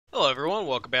Hello everyone,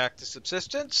 welcome back to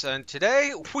Subsistence, and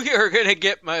today we are going to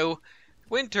get my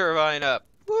wind turbine up.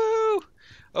 Woo!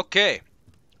 Okay,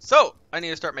 so I need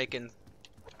to start making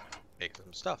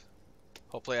some stuff.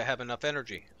 Hopefully I have enough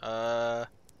energy. Let's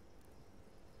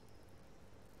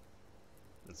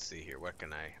see here, what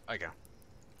can I can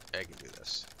do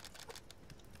this.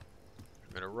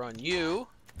 I'm going to run you.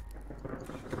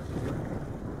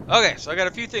 Okay, so I got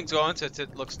a few things going since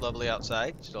it looks lovely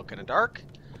outside. Still kind of dark.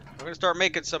 I'm going to start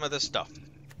making some of this stuff.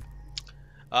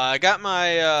 I got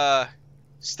my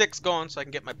sticks going so I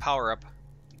can get my power up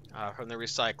from the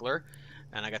recycler.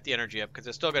 And I got the energy up because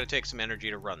it's still going to take some energy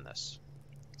to run this.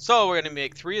 So we're going to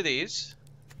make 3 of these.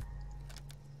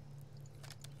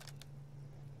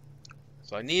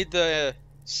 So I need the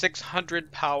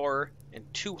 600 power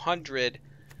and 200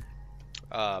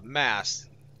 mass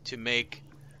to make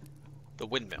the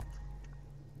windmill.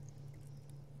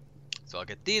 So I'll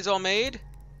get these all made.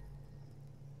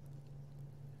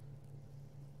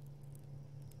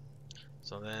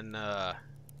 So then, oh,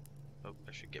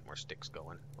 I should get more sticks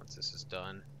going once this is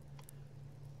done. I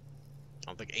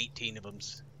don't think 18 of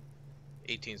them's...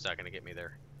 18's not going to get me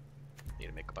there. Need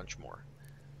to make a bunch more.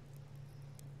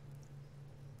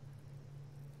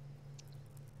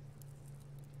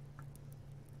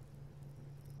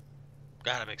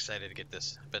 God, I'm excited to get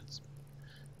this. I've been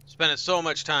spending so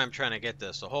much time trying to get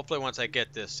this, so hopefully once I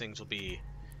get this, things will be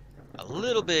a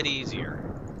little bit easier.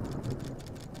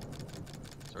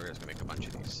 So we're just going to make a bunch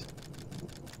of these.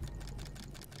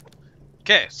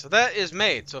 Okay, so that is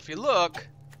made. So if you look...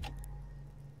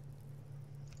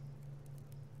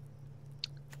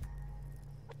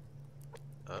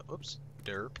 oops.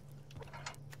 Derp.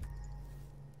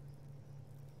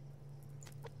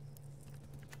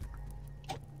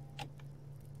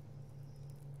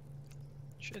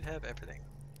 Should have everything.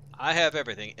 I have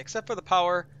everything except for the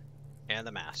power and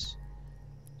the mass.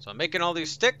 So I'm making all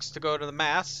these sticks to go to the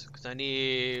mass because I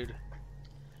need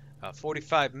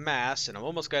 45 mass and I've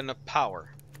almost got enough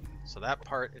power. So that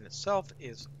part in itself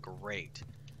is great.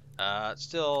 It's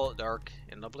still dark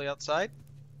and lovely outside.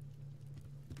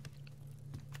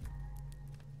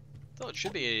 Though it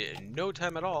should be in no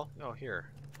time at all. Oh, here.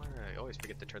 Why do I always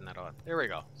forget to turn that on? There we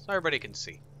go. So everybody can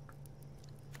see.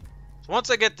 So once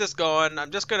I get this going,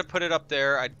 I'm just going to put it up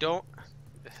there. I don't...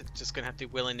 It's just going to have to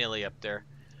be willy-nilly up there.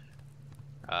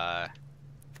 I'm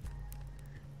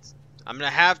going to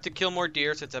have to kill more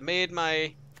deer. Since I made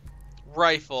my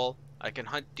rifle, I can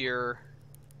hunt deer,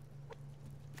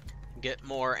 get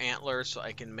more antlers so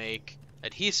I can make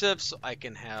adhesive, so I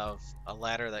can have a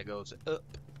ladder that goes up.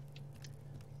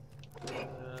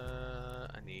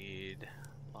 I need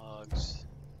logs.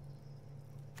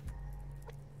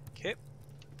 Okay.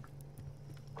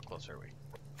 How close are we?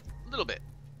 A little bit.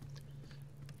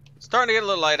 It's starting to get a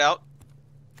little light out.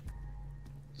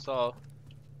 So,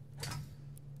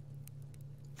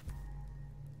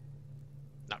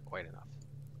 not quite enough.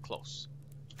 Close.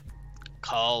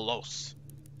 Close.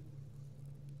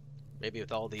 Maybe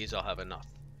with all these I'll have enough.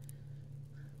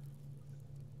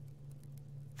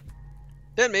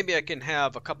 Then maybe I can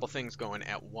have a couple things going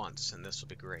at once, and this will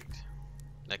be great.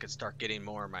 I can start getting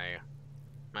more of my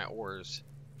ores.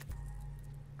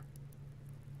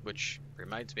 Which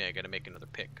reminds me I gotta make another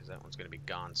pick, because that one's gonna be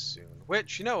gone soon.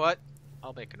 Which, you know what?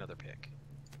 I'll make another pick.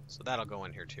 So that'll go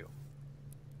in here too.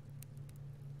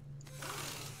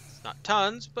 It's not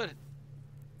tons, but...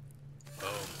 Boom.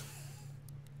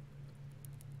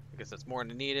 I guess that's more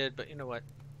than needed, but you know what?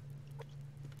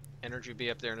 Energy will be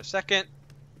up there in a second.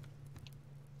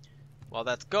 While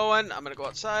that's going, I'm going to go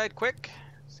outside quick.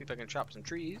 See if I can chop some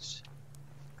trees.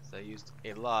 Because I used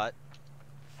a lot.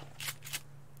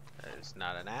 That is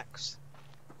not an axe.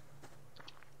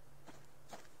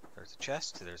 There's a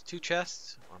chest. There's 2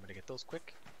 chests. I'm going to get those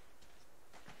quick.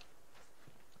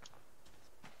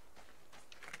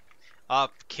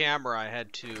 Off camera, I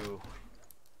had to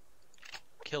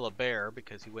kill a bear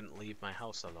because he wouldn't leave my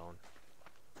house alone.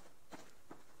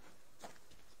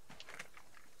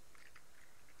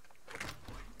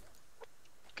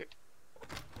 Okay.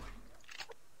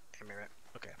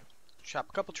 Okay.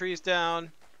 Chop a couple trees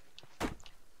down.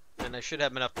 And I should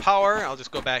have enough power. I'll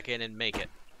just go back in and make it.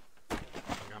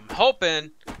 I'm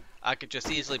hoping I could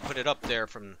just easily put it up there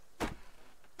from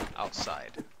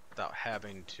outside without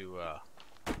having to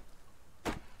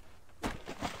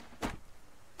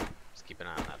just keep an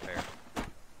eye on that bear.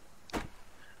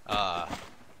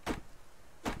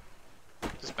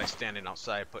 Just by standing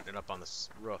outside, putting it up on this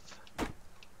roof.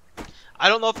 I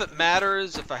don't know if it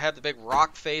matters if I have the big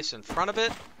rock face in front of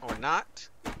it or not.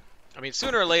 I mean,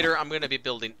 sooner or later, I'm going to be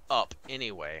building up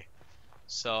anyway.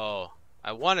 So,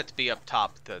 I want it to be up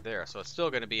top to there. So, it's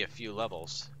still going to be a few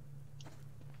levels.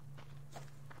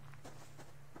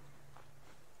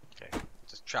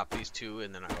 chop these two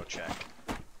and then I'll go check.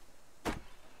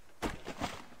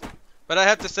 But I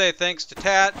have to say thanks to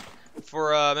Tat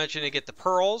for mentioning to get the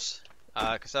pearls.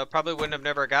 Because I probably wouldn't have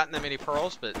never gotten that many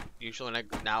pearls, but usually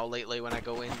lately when I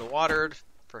go in the water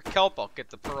for kelp, I'll get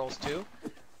the pearls too.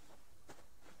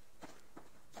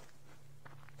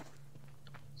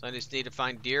 So I just need to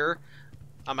find deer.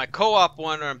 On my co-op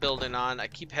one I'm building on, I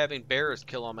keep having bears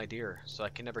kill all my deer, so I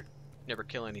can never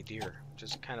kill any deer, which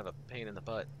is kind of a pain in the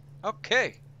butt.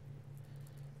 Okay.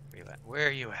 Where you at? Where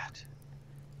are you at?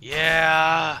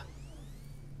 Yeah.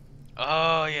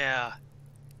 Oh yeah.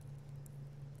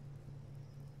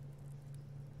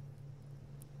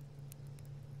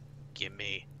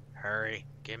 Gimme. Hurry.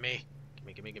 Gimme.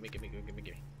 Gimme.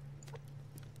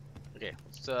 Okay,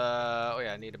 let's, oh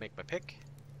yeah, I need to make my pick.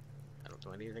 I don't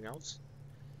do anything else.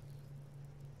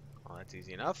 Oh, that's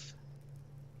easy enough.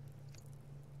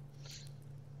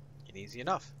 And easy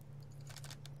enough.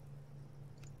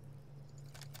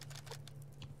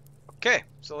 Okay,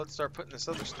 so let's start putting this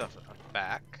other stuff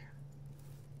back.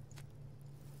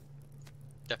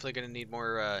 Definitely gonna need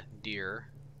more deer.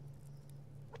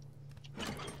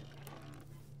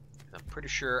 I'm pretty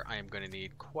sure I am going to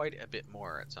need quite a bit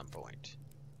more at some point.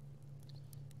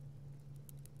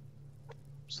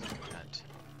 Just like that.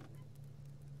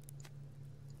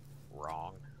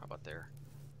 Wrong. How about there?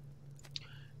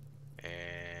 And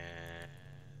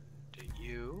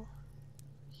you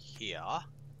here.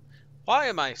 Why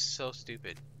am I so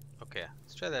stupid? Okay,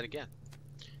 let's try that again.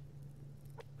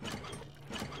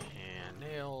 And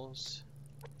nails.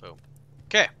 Boom.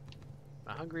 Okay. Am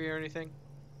I hungry or anything?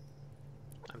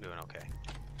 I'm doing okay.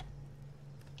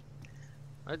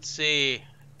 Let's see.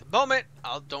 At the moment,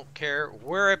 I don't care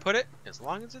where I put it, as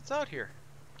long as it's out here.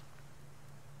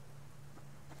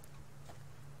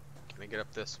 Can I get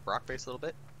up this rock face a little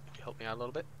bit? Can you help me out a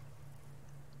little bit?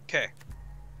 Okay.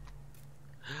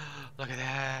 Look at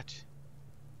that.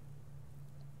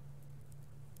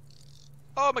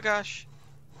 Oh my gosh.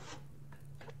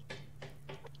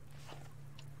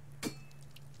 I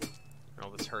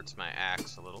know this hurts my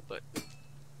axe a little, but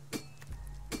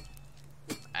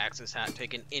axe has not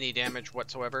taken any damage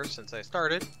whatsoever since I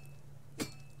started.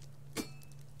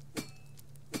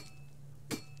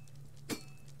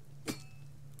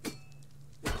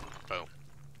 Boom.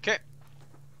 Okay.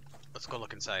 Let's go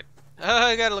look inside.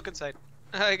 I gotta look inside.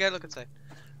 I gotta look inside.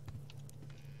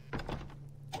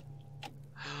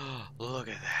 Look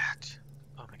at that.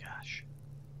 Oh my gosh.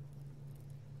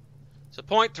 So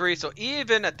 0.3, so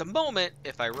even at the moment,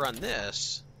 if I run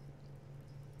this,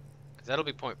 because that'll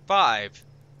be 0.5,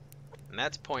 and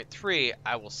that's 0.3,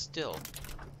 I will still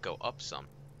go up some.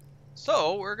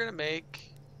 So we're gonna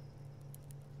make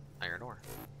iron ore.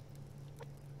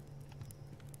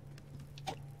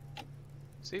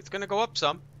 See, it's gonna go up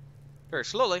some. Very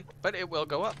slowly, but it will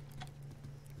go up.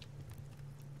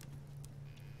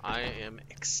 I am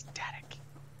ecstatic.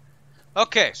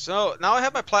 Okay, so now I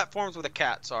have my platforms where the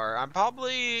cats are. I'm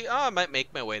probably, I might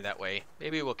make my way that way.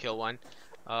 Maybe we'll kill one.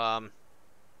 I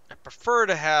prefer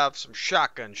to have some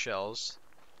shotgun shells.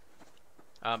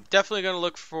 I'm definitely going to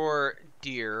look for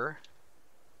deer.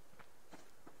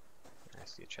 I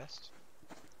see a chest.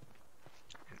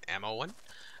 An ammo one.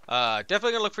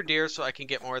 Definitely going to look for deer so I can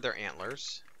get more of their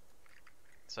antlers.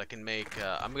 So I can make,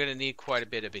 I'm going to need quite a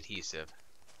bit of adhesive.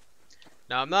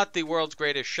 Now, I'm not the world's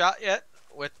greatest shot yet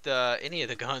with any of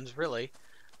the guns, really.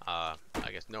 I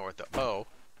guess no with the bow.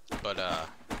 But,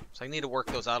 so I need to work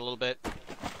those out a little bit.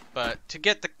 But to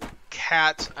get the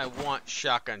cats, I want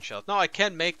shotgun shells. No, I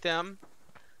can make them.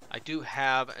 I do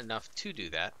have enough to do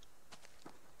that.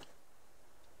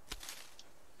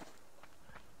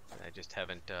 I just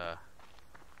haven't,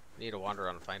 need to wander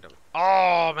around and find them.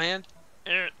 Oh, man!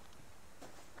 And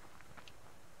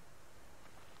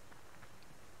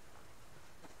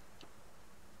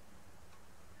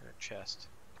a chest.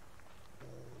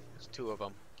 There's two of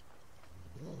them.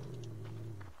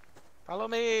 Follow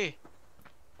me!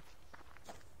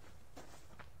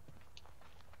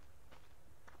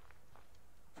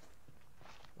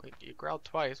 Wait, you growled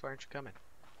twice. Why aren't you coming?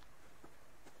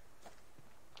 Oh,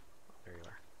 there you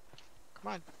are.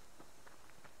 Come on.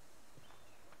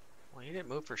 Well, you didn't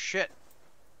move for shit.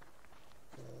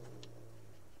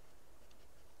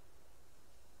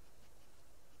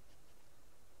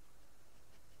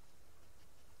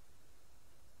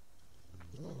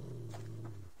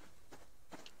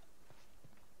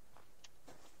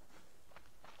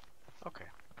 Okay.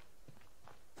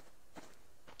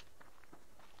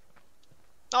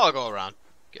 I'll go around,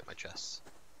 get my chests.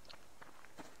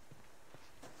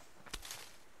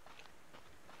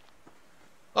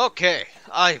 Okay,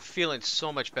 I'm feeling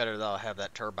so much better that I'll have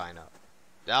that turbine up.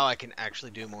 Now I can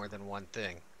actually do more than one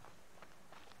thing.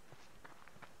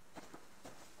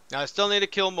 Now I still need to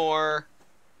kill more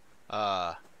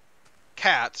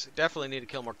cats. Definitely need to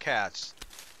kill more cats.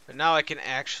 But now I can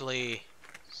actually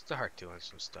start doing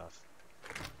some stuff.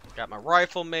 Got my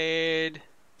rifle made.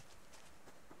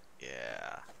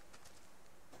 Yeah.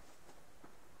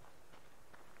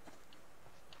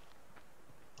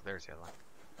 Oh, there's the other one.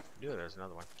 I knew there's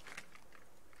another one.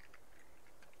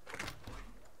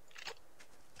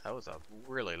 That was a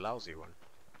really lousy one.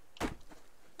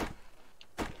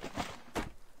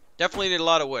 Definitely need a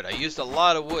lot of wood. I used a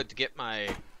lot of wood to get my,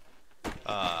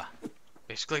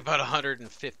 basically about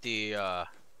 150, oh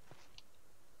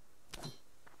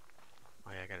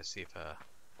yeah, I gotta see if,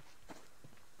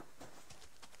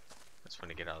 that's when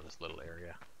to get out of this little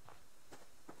area.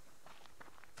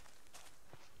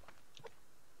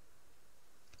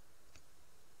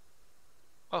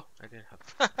 Oh, I did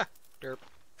have, derp.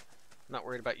 Not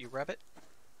worried about you, rabbit.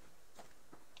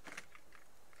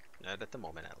 Not at the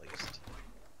moment, at least.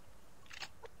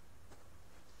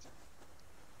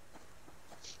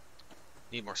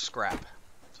 Need more scrap,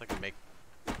 so I can make...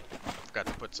 Forgot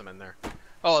to put some in there.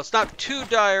 Oh, it's not too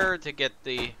dire to get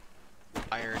the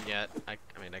iron yet.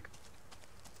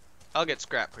 I'll get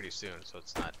scrap pretty soon, so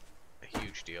it's not a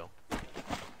huge deal.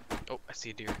 Oh, I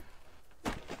see a deer.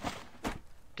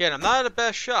 Again, I'm not the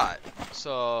best shot,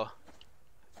 so...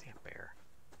 Damn bear.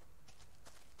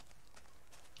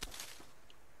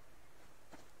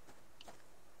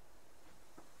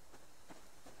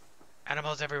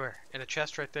 Animals everywhere. In a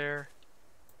chest right there.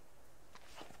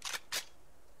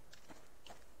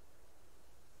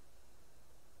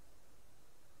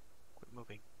 Quit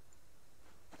moving.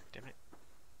 Damn it.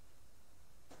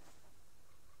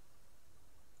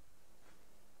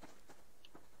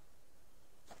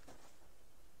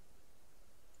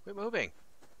 Quit moving.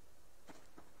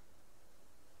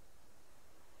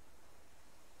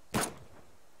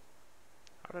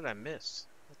 How did I miss?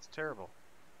 That's terrible.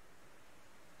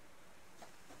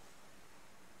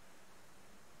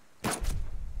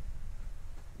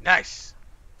 Nice!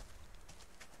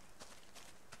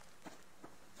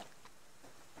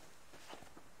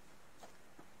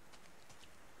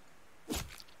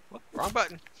 Whoop, wrong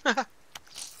button. Give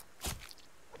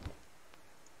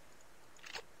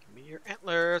me your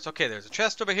antlers. Okay, there's a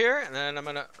chest over here, and then I'm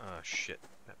gonna... Oh, shit.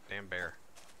 That damn bear.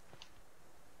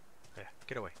 Yeah,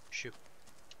 get away. Shoot.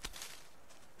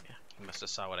 Yeah, he must have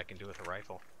saw what I can do with a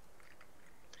rifle.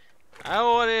 I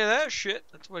don't want any of that shit.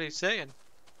 That's what he's saying.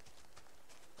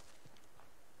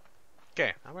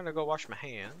 Okay, I'm gonna go wash my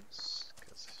hands,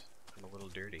 because I'm a little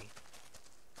dirty.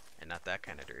 And not that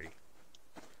kind of dirty.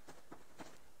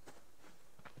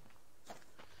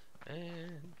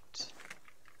 And...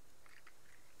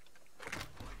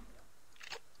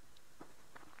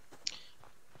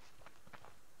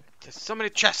 There's so many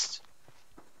chests!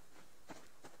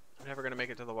 I'm never gonna make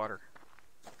it to the water.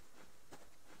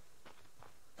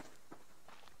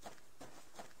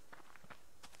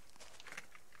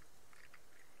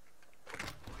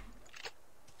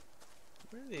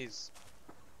 What are these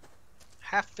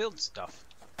half-filled stuff?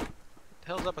 What the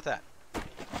hell's up with that?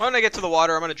 When I get to the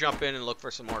water, I'm going to jump in and look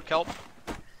for some more kelp.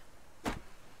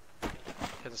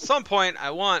 Because at some point,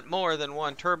 I want more than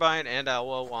one turbine, and I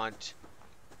will want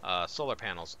solar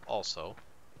panels also.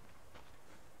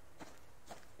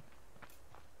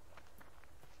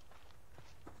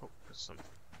 Oh, there's some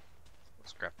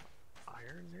scrap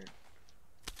iron there.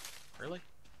 Really?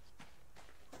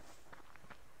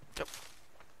 Yep.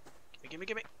 Gimme,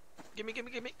 gimme, gimme,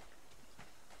 gimme, gimme.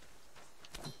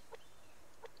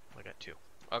 I got two.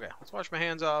 Okay, let's wash my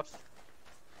hands off.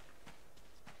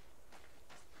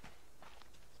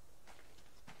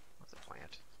 What's a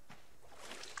plant?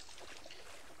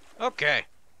 Okay.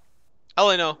 All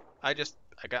I know, I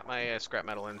got my scrap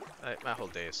metal in. My whole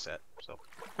day is set, so.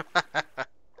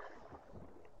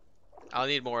 I'll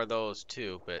need more of those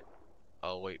too, but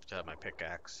I'll wait to have my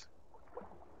pickaxe.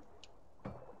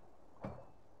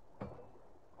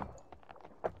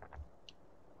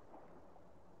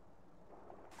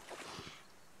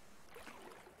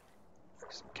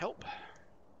 Some kelp.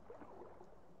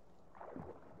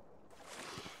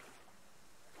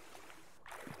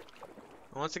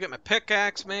 Once I get my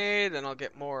pickaxe made, then I'll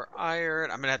get more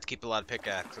iron. I'm gonna have to keep a lot of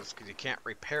pickaxes because you can't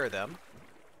repair them,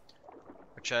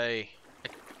 which I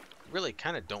really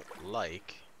kind of don't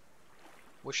like.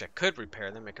 Wish I could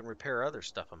repair them. I can repair other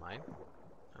stuff of mine.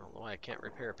 I don't know why I can't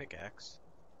repair a pickaxe.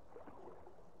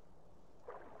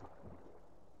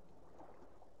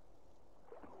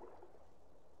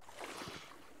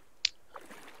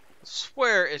 I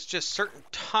swear it's just certain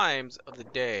times of the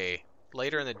day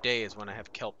later in the day is when I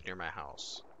have kelp near my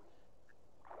house.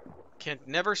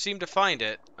 Never seem to find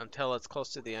it until it's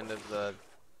close to the end of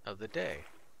the day.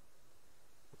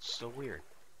 It's so weird.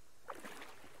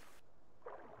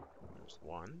 There's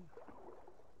one.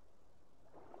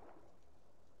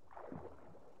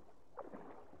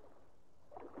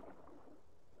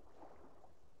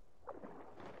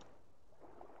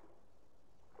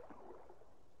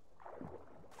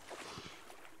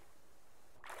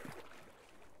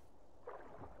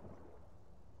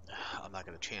 I'm not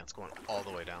gonna chance going all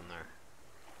the way down there.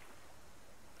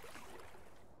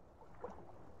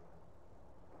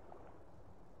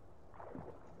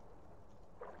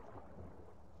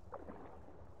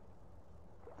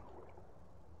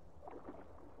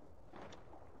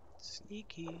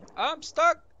 Sneaky. I'm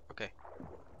stuck! Okay.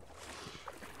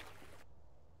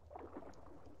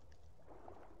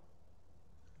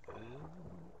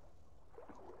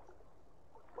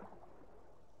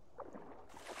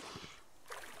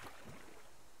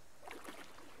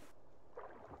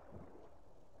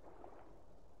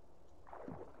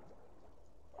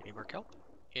 Any more kelp?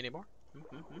 Any more?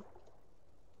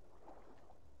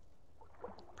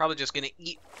 Probably just gonna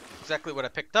eat exactly what I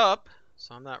picked up,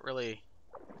 so I'm not really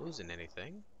losing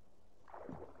anything.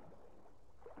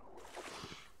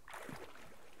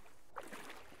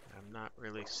 I'm not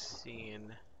really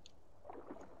seeing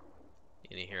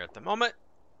any here at the moment.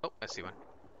 Oh, I see one.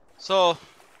 So, a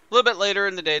little bit later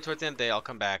in the day, towards the end of the day, I'll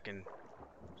come back, and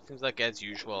seems like as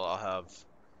usual, I'll have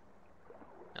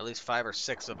at least 5 or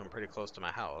 6 of them pretty close to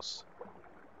my house.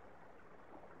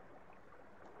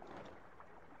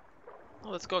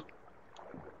 Well, let's go.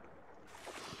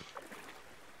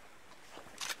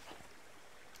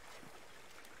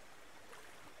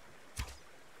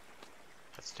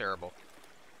 That's terrible.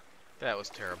 That was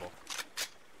terrible.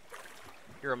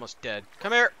 You're almost dead.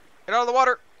 Come here! Get out of the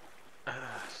water!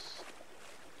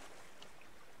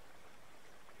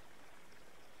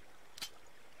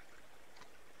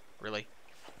 Really?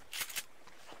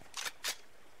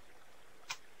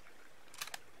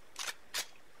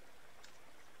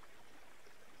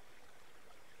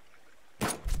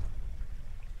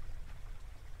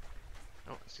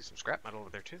 Oh, I see some scrap metal over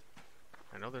there too.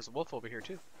 I know there's a wolf over here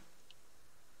too.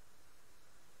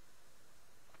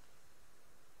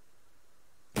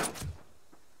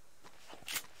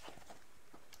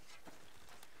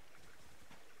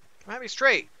 Come at me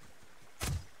straight!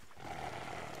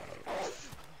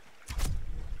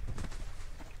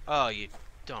 Oh, you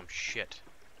dumb shit.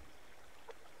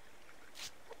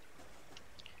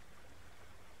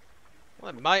 Well,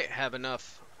 I might have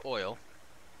enough oil.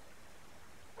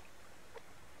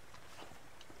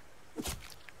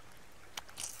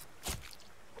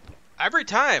 Every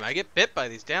time I get bit by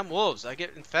these damn wolves, I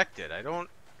get infected. Am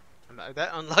I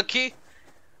that unlucky?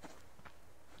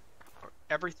 Or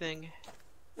everything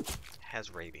has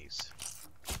rabies.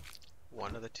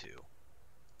 One of the two.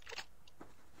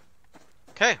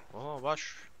 Okay, well, I'll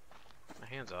wash my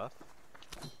hands off.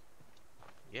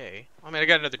 Yay. I mean, I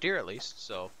got another deer at least,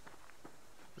 so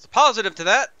there's a positive to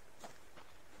that.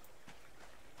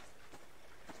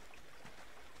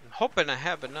 I'm hoping I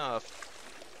have enough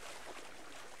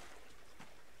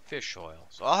fish oil.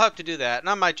 So I'll have to do that, and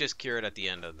I might just cure it at the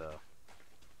end of the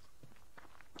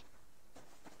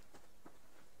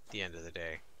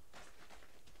day.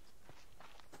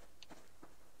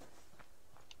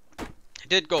 I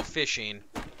did go fishing,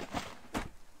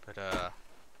 but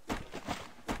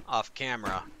off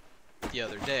camera the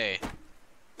other day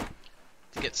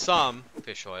to get some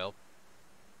fish oil.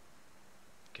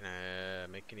 Can I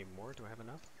make any more? Do I have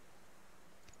enough?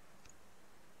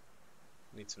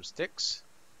 Need some sticks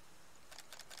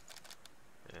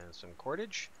and some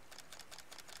cordage.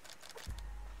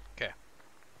 Okay.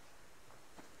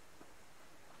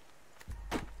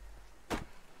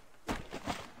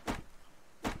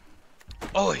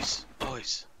 Always.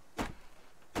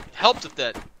 Helped if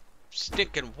that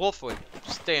stinking wolf would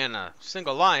stay in a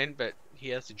single line, but he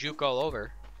has to juke all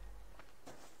over.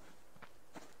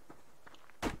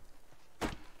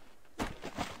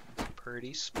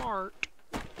 Pretty smart.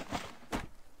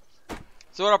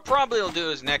 So what I'll probably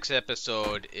do is next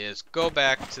episode is go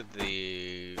back to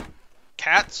the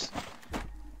cats.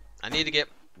 I need to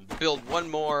build one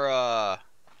more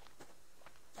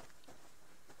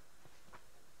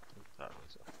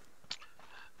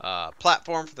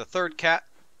platform for the third cat.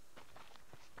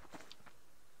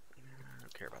 I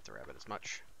don't care about the rabbit as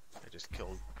much. I just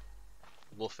killed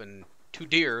a wolf and 2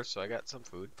 deer, so I got some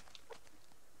food.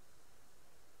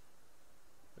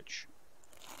 Which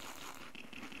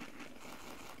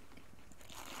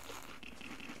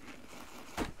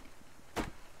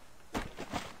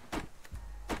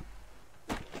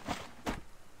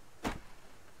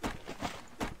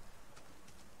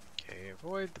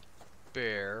avoid the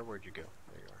bear. Where'd you go?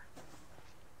 There you are.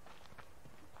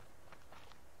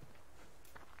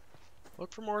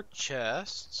 Look for more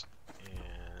chests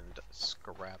and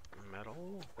scrap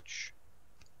metal, which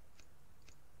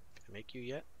can I make you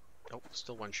yet? Nope,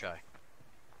 still one shy.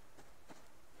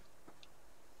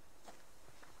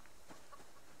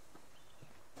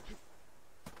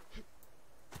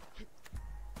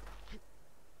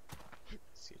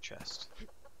 See a chest.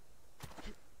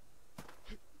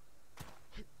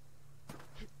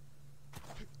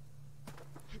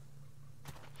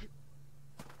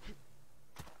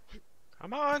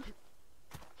 Come on!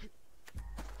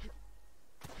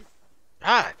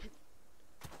 God!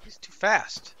 He's too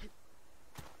fast.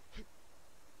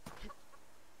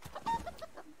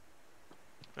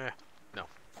 No.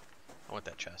 I want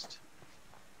that chest.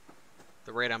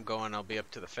 The rate I'm going, I'll be up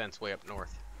to the fence way up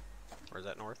north. Or is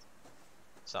that north?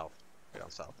 South. Way down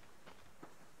south.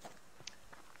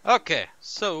 Okay,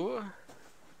 so...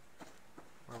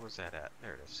 where was that at?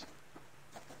 There it is.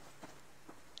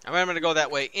 I mean, I'm going to go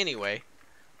that way anyway.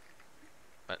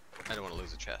 But I don't want to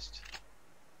lose a chest.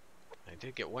 I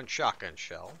did get one shotgun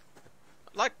shell.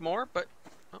 I'd like more, but...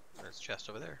 oh, there's a chest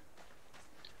over there.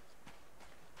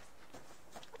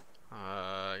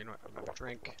 You know what? I'm going to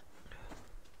drink.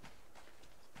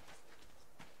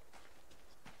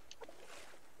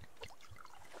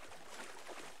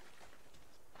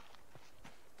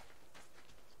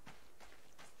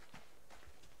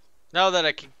 Now that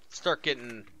I can start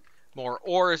getting more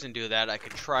ores and do that, I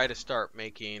could try to start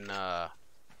making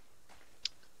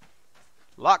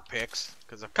lockpicks,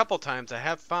 because a couple times I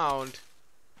have found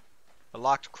a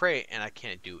locked crate and I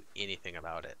can't do anything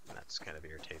about it, and that's kind of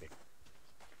irritating.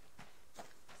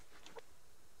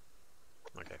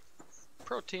 Okay,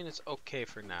 protein is okay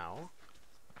for now,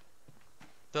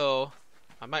 though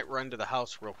I might run to the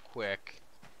house real quick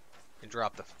and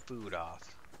drop the food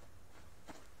off.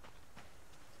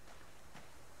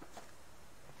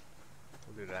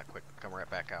 We'll do that quick, come right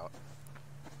back out.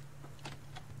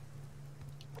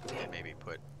 And maybe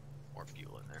put more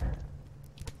fuel in there.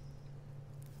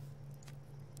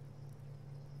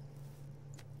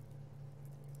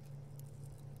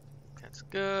 That's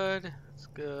good, that's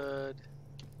good.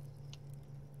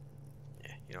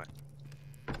 Yeah, you know what?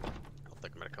 I don't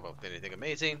think I'm gonna come up with anything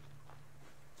amazing.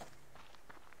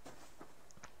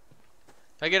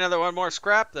 If I get another one more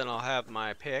scrap, then I'll have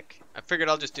my pick. I figured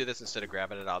I'll just do this instead of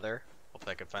grabbing it out of there.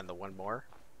 Hopefully I can find the one more.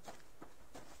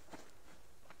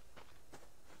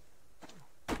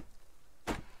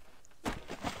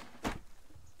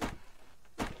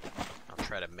 I'll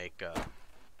try to make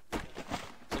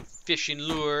some fishing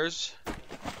lures.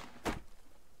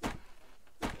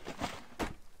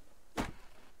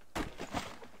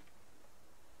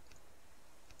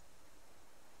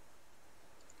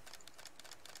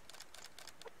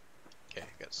 Okay, I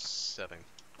got 7.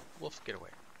 Wolf, get away.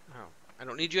 Oh, I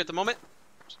don't need you at the moment.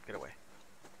 Just get away.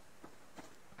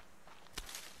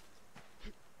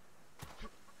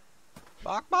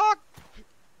 Bark, bark!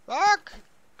 Bark!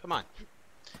 Come on.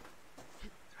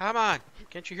 Come on.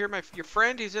 Can't you hear your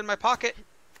friend? He's in my pocket.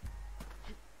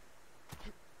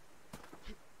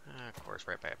 Of course,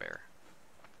 right by a bear.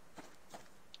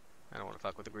 I don't want to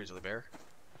fuck with the grizzly bear.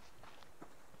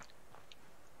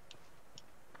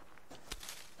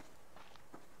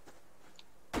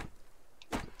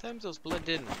 Sometimes those blend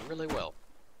in really well.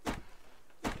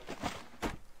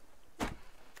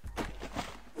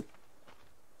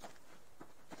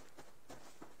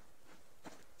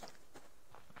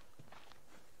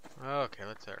 Okay,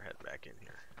 let's head back in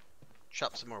here.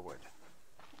 Chop some more wood.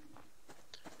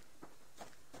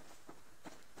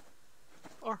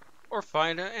 Or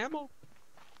find ammo.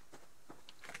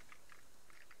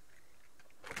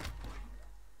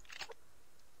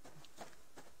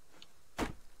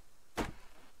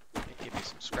 Give me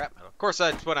some scrap metal. Of course,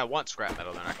 that's when I want scrap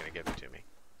metal. They're not going to give it to me.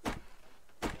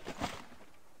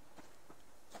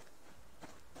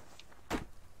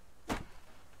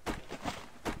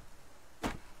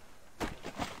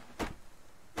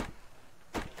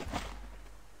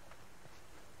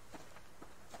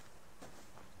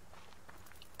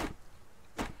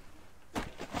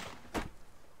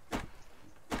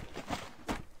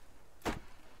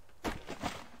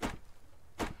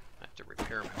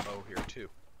 My bow here too.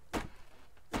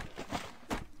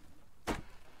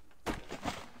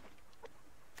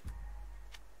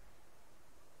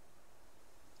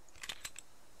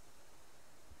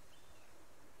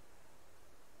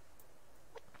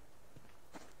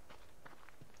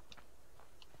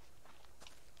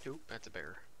 Ooh, that's a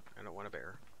bear. I don't want a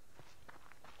bear.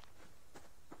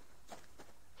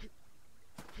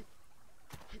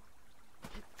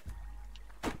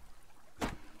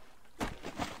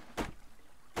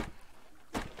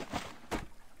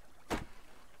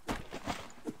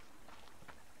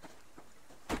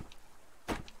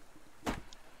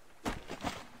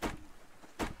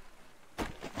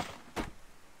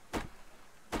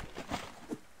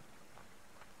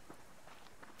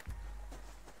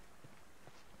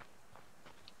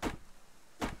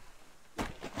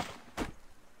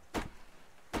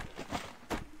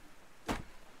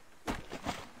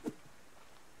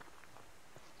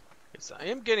 So I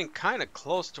am getting kind of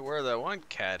close to where that one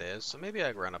cat is, so maybe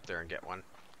I can run up there and get one.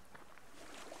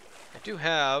 I do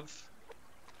have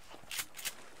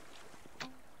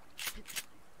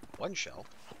one shell.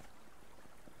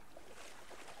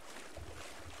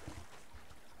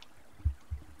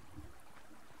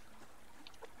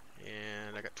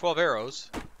 And I got 12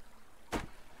 arrows.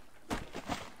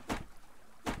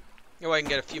 Oh, I can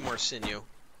get a few more sinew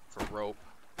for rope.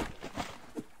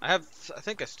 I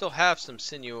think I still have some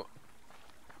sinew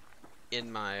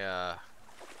in my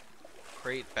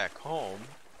crate back home,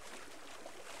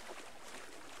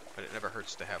 but it never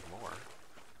hurts to have more.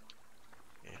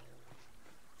 Yeah.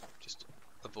 Just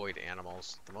avoid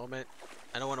animals at the moment.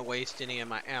 I don't want to waste any of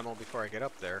my ammo before I get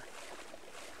up there.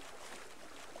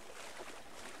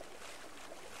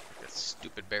 That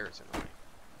stupid bear's in the way.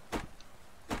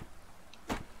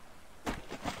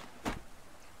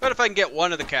 But if I can get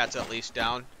one of the cats at least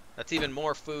down, that's even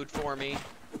more food for me. I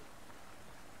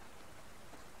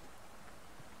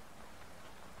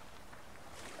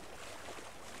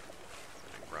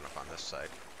can run up on this side.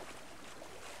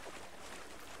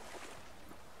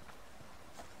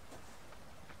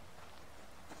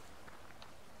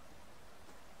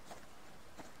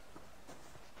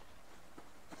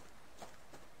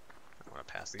 I want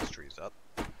to pass these trees up.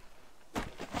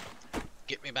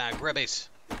 Get me my grubbies.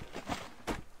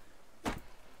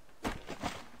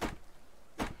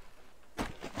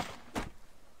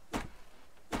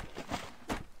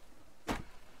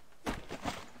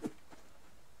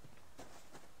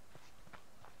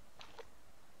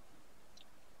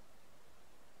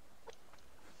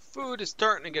 Food is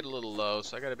starting to get a little low,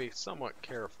 so I gotta be somewhat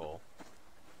careful.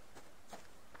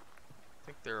 I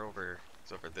think it's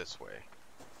over this way.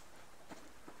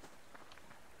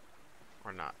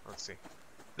 Or not, let's see.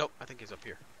 Nope, I think he's up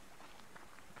here.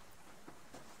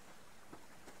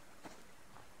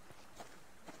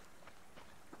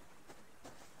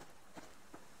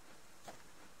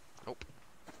 Nope.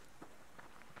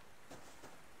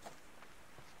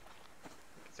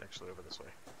 It's actually over this way.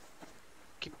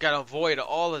 Gotta avoid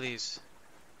all of these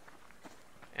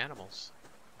animals.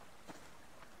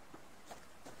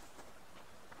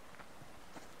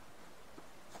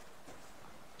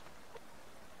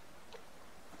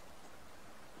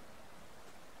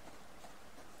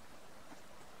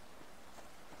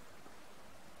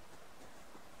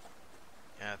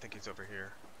 Yeah, I think he's over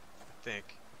here. I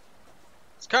think.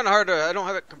 It's kind of hard to, I don't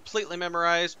have it completely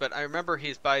memorized, but I remember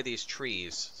he's by these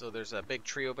trees. So there's a big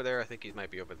tree over there. I think he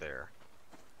might be over there.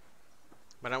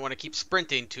 But I don't want to keep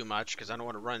sprinting too much because I don't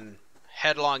want to run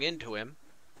headlong into him.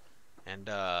 And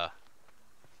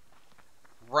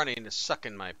running is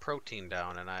sucking my protein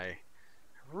down, and I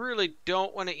really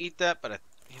don't want to eat that, but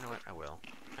you know what? I will.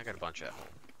 I got a bunch at home.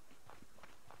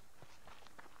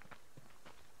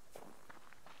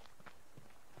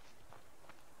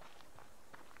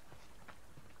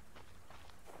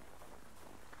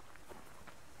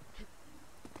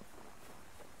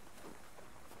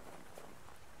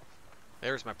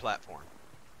 There's my platform.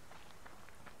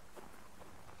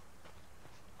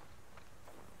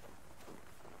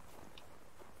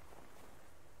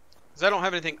 Because I don't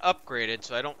have anything upgraded,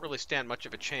 so I don't really stand much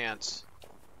of a chance.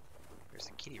 There's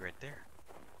the kitty right there.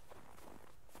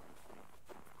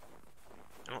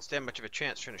 I don't stand much of a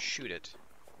chance trying to shoot it.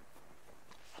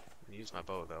 I'm gonna use my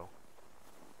bow, though.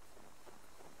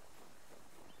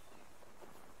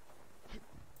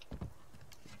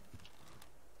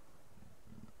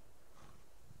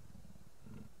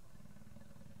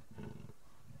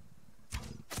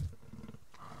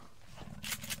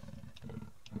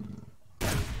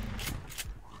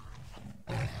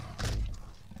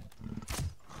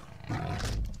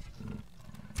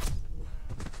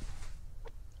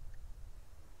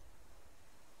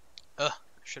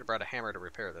 Should have brought a hammer to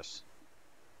repair this.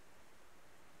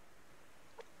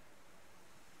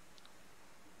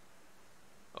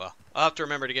 Well, I'll have to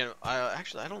remember to get.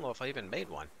 Actually, I don't know if I even made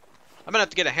one. I'm gonna have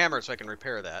to get a hammer so I can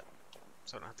repair that,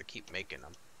 so I don't have to keep making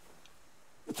them.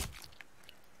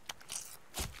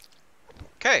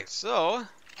 Okay, so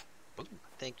boom,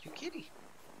 thank you, kitty.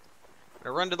 I'm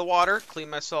gonna run to the water, clean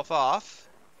myself off.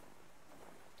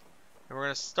 And we're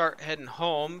going to start heading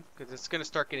home, because it's going to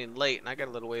start getting late, and I got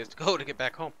a little ways to go to get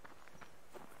back home.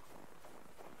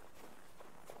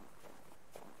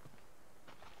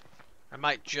 I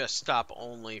might just stop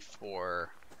only for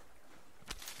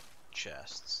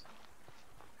chests.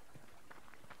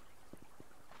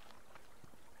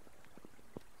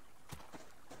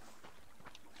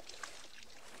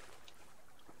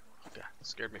 Okay,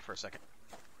 scared me for a second.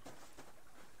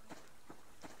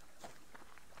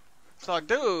 So I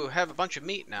do have a bunch of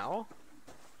meat now.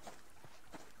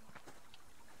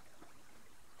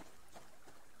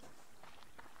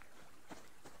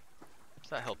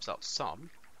 helps out some.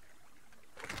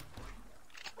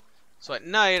 So at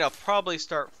night, I'll probably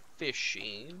start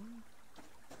fishing.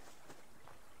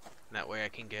 That way I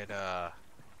can get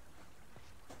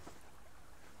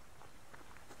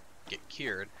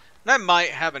cured. And I might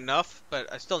have enough,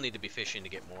 but I still need to be fishing to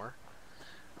get more.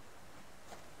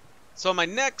 So my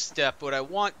next step, what I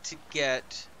want to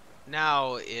get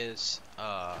now is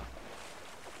trying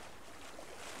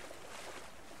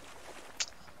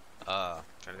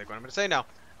to think what I'm going to say now.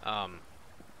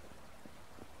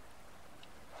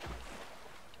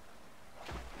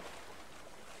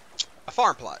 A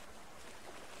farm plot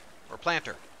or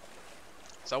planter.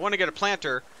 So I want to get a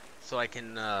planter so I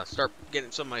can start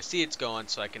getting some of my seeds going,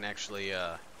 so I can actually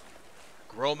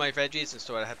grow my veggies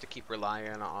instead of have to keep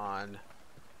relying on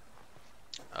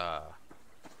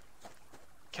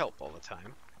kelp all the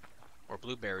time, or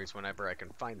blueberries whenever I can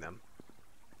find them.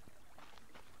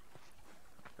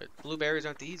 But blueberries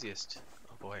aren't the easiest.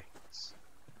 Oh boy.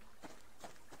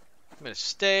 I'm going to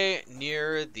stay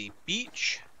near the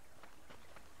beach.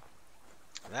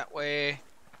 That way.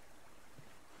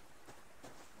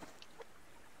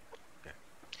 Okay.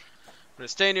 I'm going to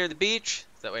stay near the beach.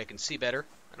 That way I can see better.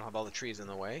 I don't have all the trees in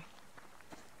the way.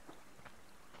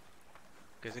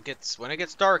 Because when it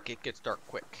gets dark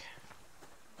quick.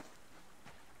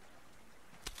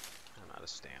 I'm out of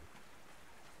stamina.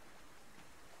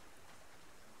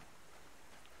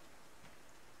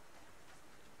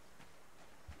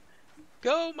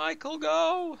 Go, Michael,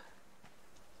 go!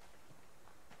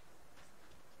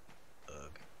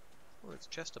 Ugh. Oh, there's a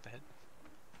chest up ahead.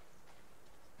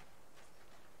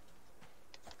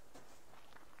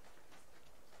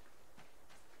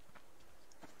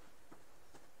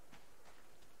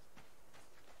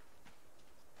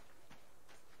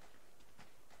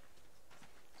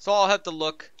 So I'll have to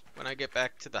look when I get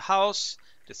back to the house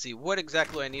to see what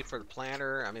exactly I need for the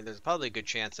planter. I mean, there's probably a good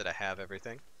chance that I have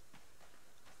everything.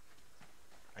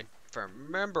 If I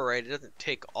remember right, it doesn't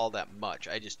take all that much.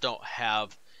 I just don't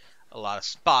have a lot of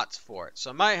spots for it.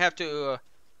 So I might have to,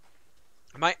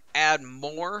 I might add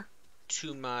more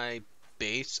to my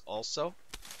base also.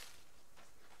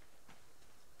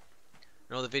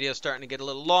 I know the video's starting to get a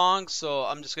little long, so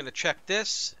I'm just going to check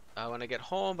this when I get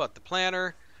home about the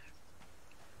planter.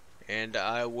 And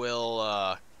I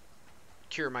will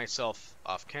cure myself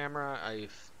off camera.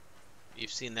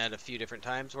 You've seen that a few different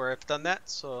times where I've done that,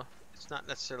 so it's not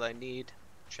necessarily I need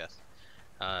chest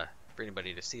for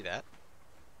anybody to see that.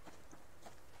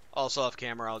 Also off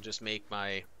camera, I'll just make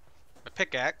my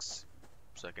pickaxe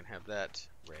so I can have that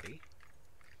ready.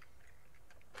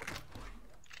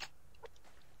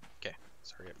 Okay,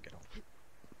 let's hurry up and get home.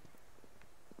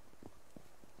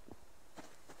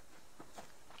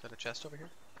 Is that a chest over here?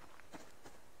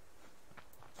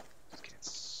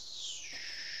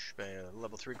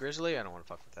 Level 3 grizzly? I don't want to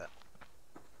fuck with that.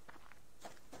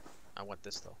 I want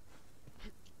this though.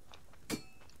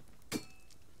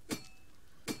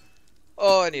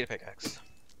 Oh, I need a pickaxe.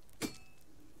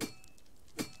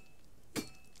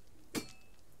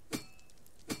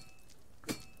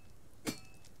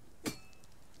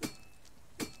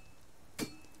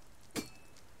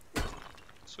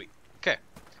 Sweet. Okay.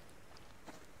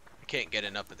 I can't get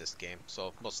enough of this game,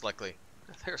 so most likely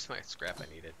there's my scrap I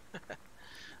needed.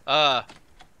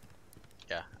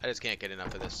 Yeah, I just can't get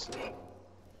enough of this.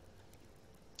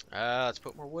 Let's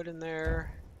put more wood in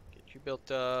there. Get you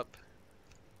built up.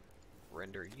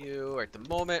 Render you. At the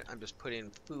moment, I'm just putting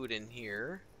food in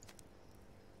here.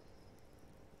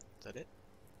 Is that it?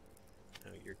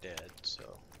 No, you're dead, so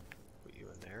put you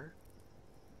in there.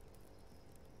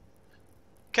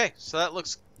 Okay, so that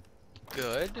looks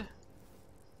good.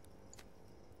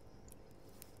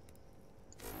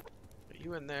 Put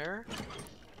you in there.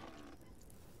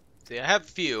 See, I have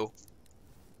few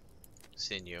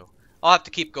sinew. I'll have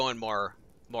to keep going more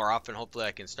often. Hopefully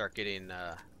I can start getting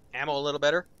ammo a little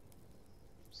better.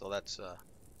 So that's a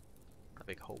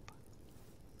big hope.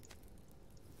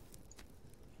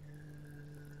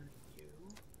 You.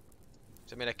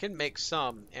 So, I mean, I can make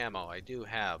some ammo. I do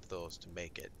have those to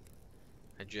make it.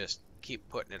 I just keep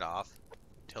putting it off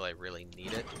until I really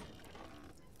need it.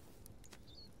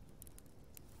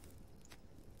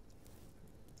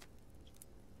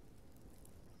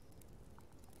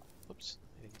 Oops,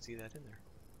 I didn't see that in there.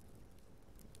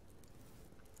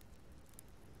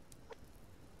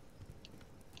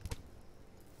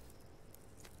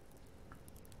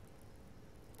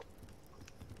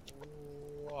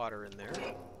 Water in there.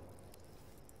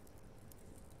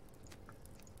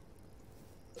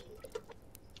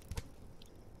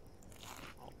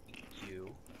 I'll eat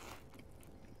you.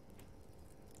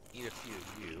 Eat a few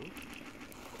of you.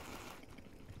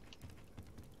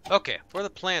 Okay, for the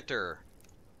planter,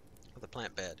 for the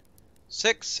plant bed,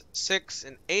 6, 6,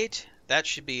 and 8. That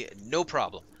should be no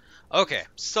problem. Okay,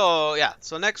 so yeah,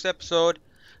 so next episode,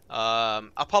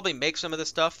 I'll probably make some of this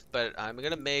stuff, but I'm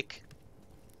gonna make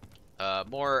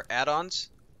more add-ons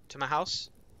to my house.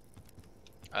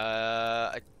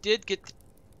 I did get the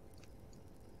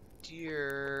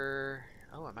deer.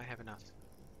 Oh, I might have enough.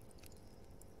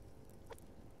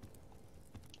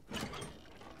 I'm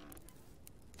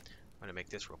gonna make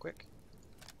this real quick.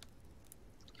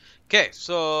 Okay,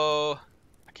 so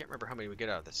I can't remember how many we get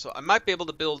out of this. So I might be able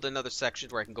to build another section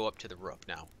where I can go up to the roof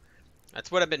now.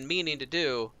 That's what I've been meaning to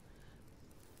do.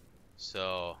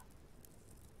 So,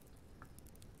 how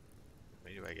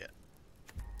many do I get?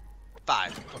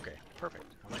 5. Okay, perfect.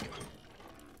 I like it.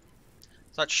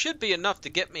 So that should be enough to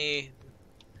get me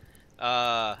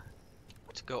to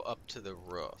go up to the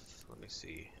roof. Let me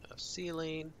see.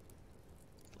 Ceiling,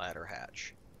 ladder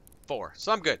hatch. 4.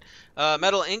 So I'm good.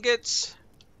 Metal ingots.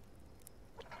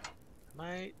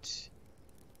 Might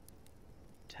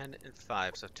 10 and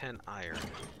 5, so 10 iron.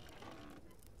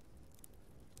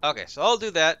 Okay, so I'll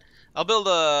do that. I'll build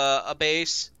a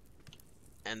base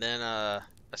and then a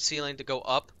ceiling to go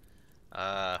up.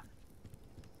 Trying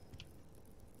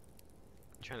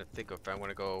to think if I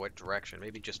want to go what direction.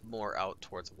 Maybe just more out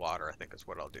towards the water, I think is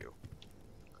what I'll do.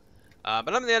 But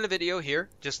I'm at the end of the video here.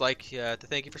 Just like to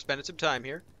thank you for spending some time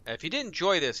here. If you did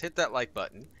enjoy this, hit that like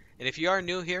button. And if you are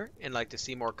new here and like to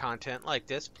see more content like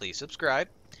this, please subscribe.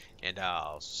 And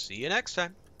I'll see you next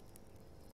time.